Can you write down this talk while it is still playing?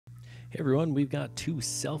Hey everyone, we've got two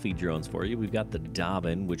selfie drones for you. We've got the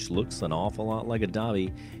Dobbin, which looks an awful lot like a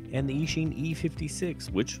Dobby, and the Eachine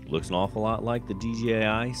E56, which looks an awful lot like the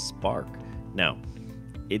DJI Spark. Now,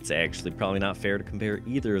 it's actually probably not fair to compare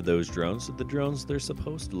either of those drones to the drones they're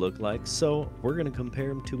supposed to look like, so we're going to compare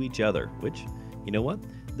them to each other, which, you know what?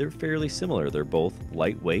 They're fairly similar. They're both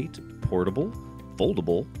lightweight, portable,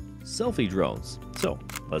 foldable selfie drones. So,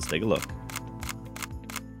 let's take a look.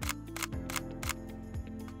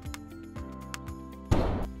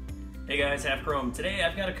 Hey guys, Half Chrome. Today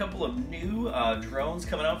I've got a couple of new drones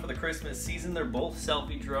coming out for the Christmas season. They're both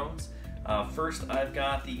selfie drones. First I've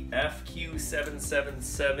got the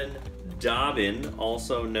FQ777 Dobbin,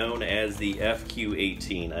 also known as the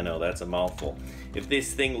FQ18. I know, that's a mouthful. If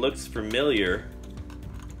this thing looks familiar,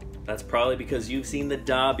 that's probably because you've seen the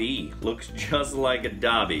Dobby. Looks just like a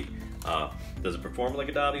Dobby. Does it perform like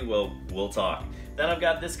a Dobby? Well, we'll talk. Then I've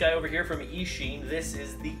got this guy over here from Eachine. This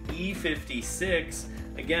is the E56.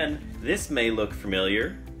 Again, this may look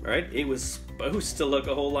familiar, right? It was supposed to look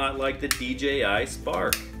a whole lot like the DJI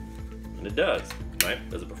Spark, and it does, right?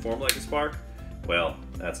 Does it perform like a Spark? Well,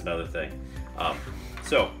 that's another thing.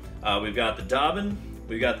 We've got the Dobbin,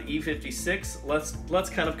 we've got the E56. Let's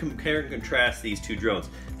kind of compare and contrast these two drones.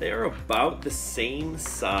 They are about the same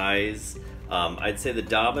size. I'd say the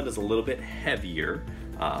Dobbin is a little bit heavier.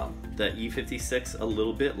 The E56 a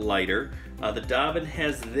little bit lighter. The Dobbin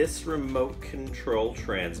has this remote control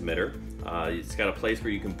transmitter. It's got a place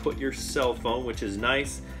where you can put your cell phone, which is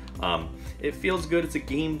nice. It feels good. It's a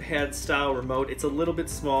gamepad style remote. It's a little bit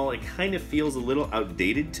small. It kind of feels a little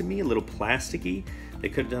outdated to me, a little plasticky. They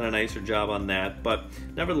could have done a nicer job on that, but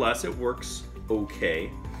nevertheless, it works okay.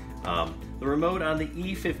 The remote on the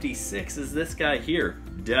E56 is this guy here.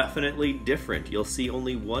 Definitely different. You'll see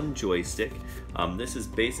only one joystick. This is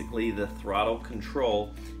basically the throttle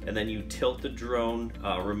control, and then you tilt the drone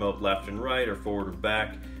remote left and right or forward or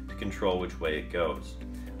back to control which way it goes.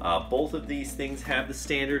 Both of these things have the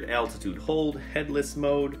standard altitude hold, headless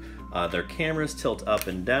mode. Their cameras tilt up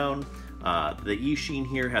and down. The Eachine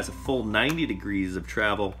here has a full 90 degrees of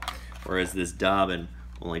travel, whereas this Dobbin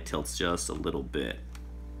only tilts just a little bit.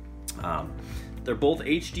 They're both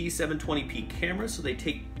HD 720p cameras, so they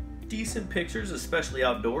take decent pictures, especially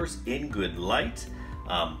outdoors, in good light.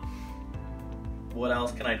 What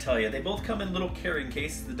else can I tell you? They both come in little carrying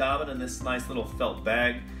cases, the Dobbin in this nice little felt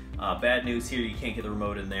bag. Bad news here, you can't get the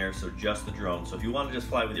remote in there, so just the drone. So if you want to just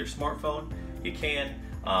fly with your smartphone, you can.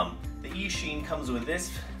 The Eachine comes with this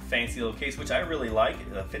fancy little case, which I really like.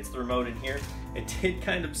 It fits the remote in here. It did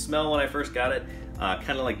kind of smell when I first got it,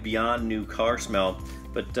 kind of like beyond new car smell.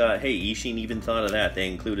 But hey, Eachine even thought of that. They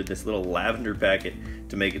included this little lavender packet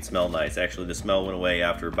to make it smell nice. Actually, the smell went away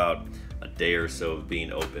after about a day or so of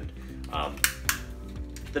being opened.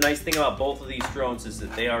 The nice thing about both of these drones is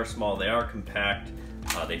that they are small, they are compact,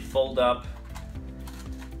 they fold up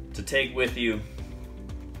to take with you.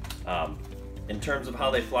 In terms of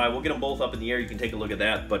how they fly, we'll get them both up in the air, you can take a look at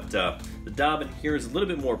that, but the Dobbin here is a little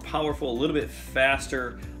bit more powerful, a little bit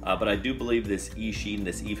faster, but I do believe this Eachine,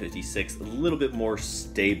 this E56, a little bit more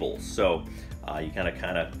stable, so you kind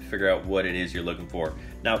of figure out what it is you're looking for.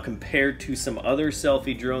 Now, compared to some other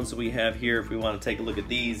selfie drones that we have here, if we want to take a look at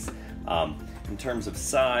these, in terms of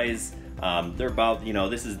size, they're about,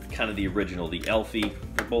 this is kind of the original, the Selfie.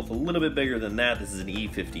 They're both a little bit bigger than that. This is an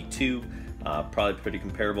E52. Probably pretty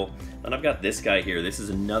comparable. And I've got this guy here. This is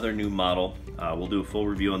another new model. We'll do a full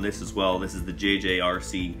review on this as well. This is the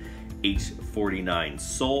JJRC H49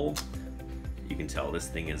 Soul. You can tell this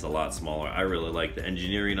thing is a lot smaller. I really like the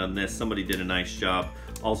engineering on this. Somebody did a nice job.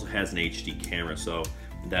 Also has an HD camera, so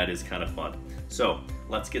that is kind of fun. So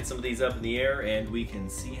let's get some of these up in the air and we can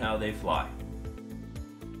see how they fly.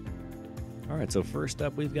 Alright, so first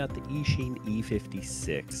up we've got the Eachine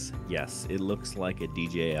E56. Yes, it looks like a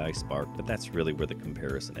DJI Spark, but that's really where the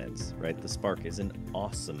comparison ends, right? The Spark is an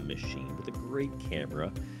awesome machine with a great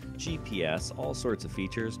camera, GPS, all sorts of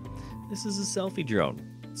features. This is a selfie drone.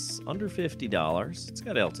 It's under $50. It's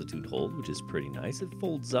got altitude hold, which is pretty nice. It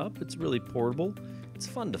folds up, it's really portable. It's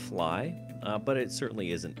fun to fly, but it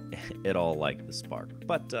certainly isn't at all like the Spark.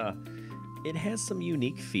 But it has some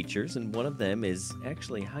unique features, and one of them is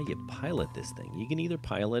actually how you pilot this thing. You can either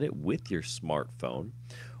pilot it with your smartphone,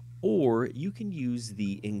 or you can use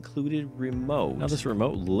the included remote. Now, this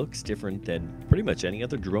remote looks different than pretty much any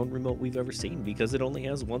other drone remote we've ever seen because it only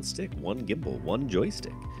has one stick, one gimbal, one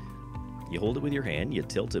joystick. You hold it with your hand, you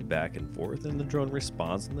tilt it back and forth, and the drone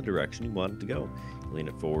responds in the direction you want it to go. You lean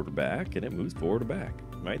it forward or back, and it moves forward or back,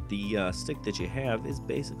 right? The stick that you have is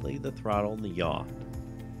basically the throttle and the yaw.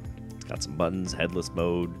 Got some buttons, headless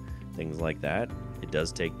mode, things like that. It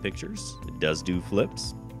does take pictures. It does do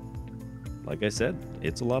flips. like I said,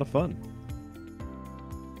 it's a lot of fun.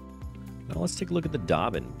 Now let's take a look at the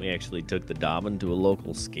Dobbin. We actually took the Dobbin to a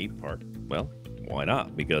local skate park. Well, why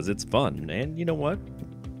not? Because it's fun. And you know what?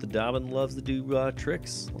 The Dobbin loves to do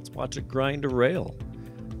tricks. Let's watch it grind a rail.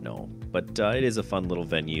 No, but it is a fun little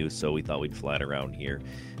venue, so we thought we'd fly it around here.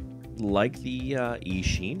 Like the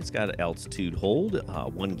Eachine, it's got an altitude hold,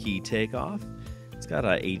 1 key takeoff. It's got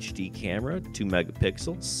a HD camera, 2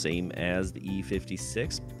 megapixels, same as the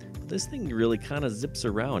E56. But this thing really kind of zips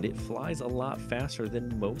around. It flies a lot faster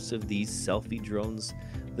than most of these selfie drones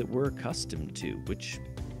that we're accustomed to, which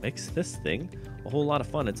makes this thing a whole lot of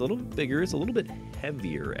fun. It's a little bit bigger, it's a little bit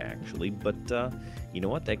heavier actually, but you know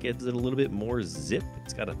what? That gives it a little bit more zip.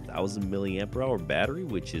 It's got a 1000 milliamp hour battery,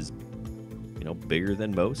 which is, you know, bigger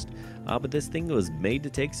than most. But this thing was made to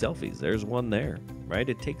take selfies. There's one there, right?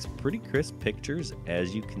 It takes pretty crisp pictures,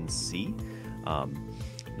 as you can see.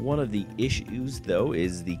 One of the issues, though,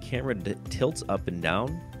 is the camera tilts up and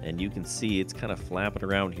down, and you can see it's kind of flapping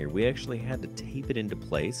around here. We actually had to tape it into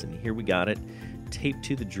place, and here we got it taped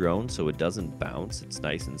to the drone so it doesn't bounce. It's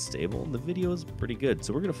nice and stable, and the video is pretty good.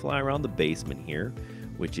 So we're going to fly around the basement here,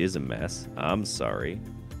 which is a mess. I'm sorry.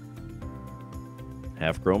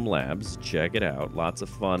 Half Chrome Labs, check it out. Lots of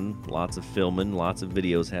fun, lots of filming, lots of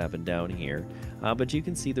videos happen down here. But you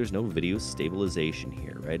can see there's no video stabilization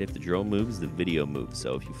here, right? If the drone moves, the video moves.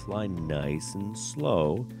 So if you fly nice and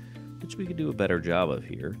slow, which we could do a better job of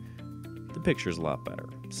here, the picture's a lot better.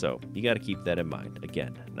 So you got to keep that in mind.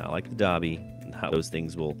 Again, not like the Dobby, how those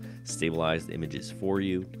things will stabilize the images for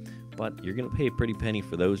you, but you're going to pay a pretty penny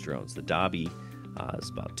for those drones. The Dobby is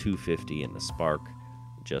about $250 and the Spark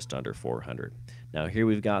just under $400. Now here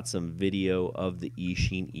we've got some video of the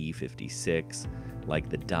Eachine E56. Like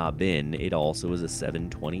the Dobbin, it also is a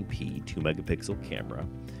 720p 2 megapixel camera.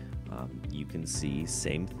 You can see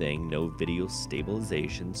same thing, no video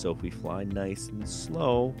stabilization, so if we fly nice and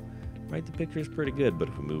slow, right, the picture is pretty good, but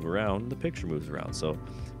if we move around, the picture moves around. So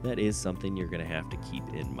that is something you're going to have to keep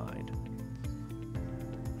in mind.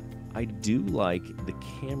 I do like the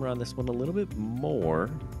camera on this one a little bit more.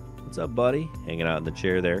 What's up, buddy? Hanging out in the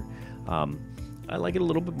chair there. I like it a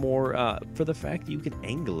little bit more for the fact that you can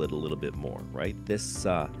angle it a little bit more, right? This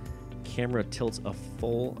camera tilts a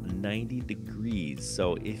full 90 degrees.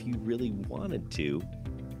 So if you really wanted to,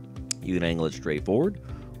 you can angle it straight forward,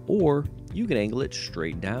 or you can angle it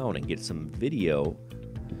straight down and get some video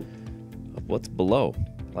of what's below,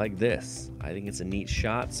 like this. I think it's a neat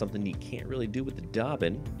shot, something you can't really do with the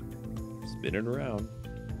Dobbin. Spin it around,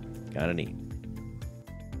 kind of neat.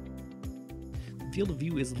 The field of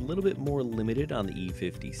view is a little bit more limited on the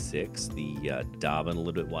E56, the Dobbin a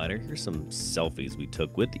little bit wider. Here's some selfies we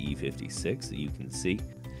took with the E56 that you can see.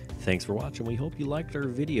 Thanks for watching. We hope you liked our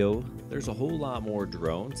video. There's a whole lot more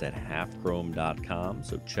drones at halfchrome.com,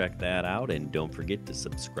 so check that out, and don't forget to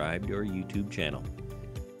subscribe to our YouTube channel.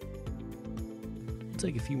 We'll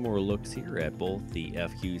take a few more looks here at both the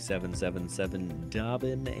FQ777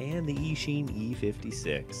 Dobbin and the Eachine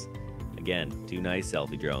E56. Again, 2 nice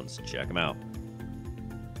selfie drones. Check them out.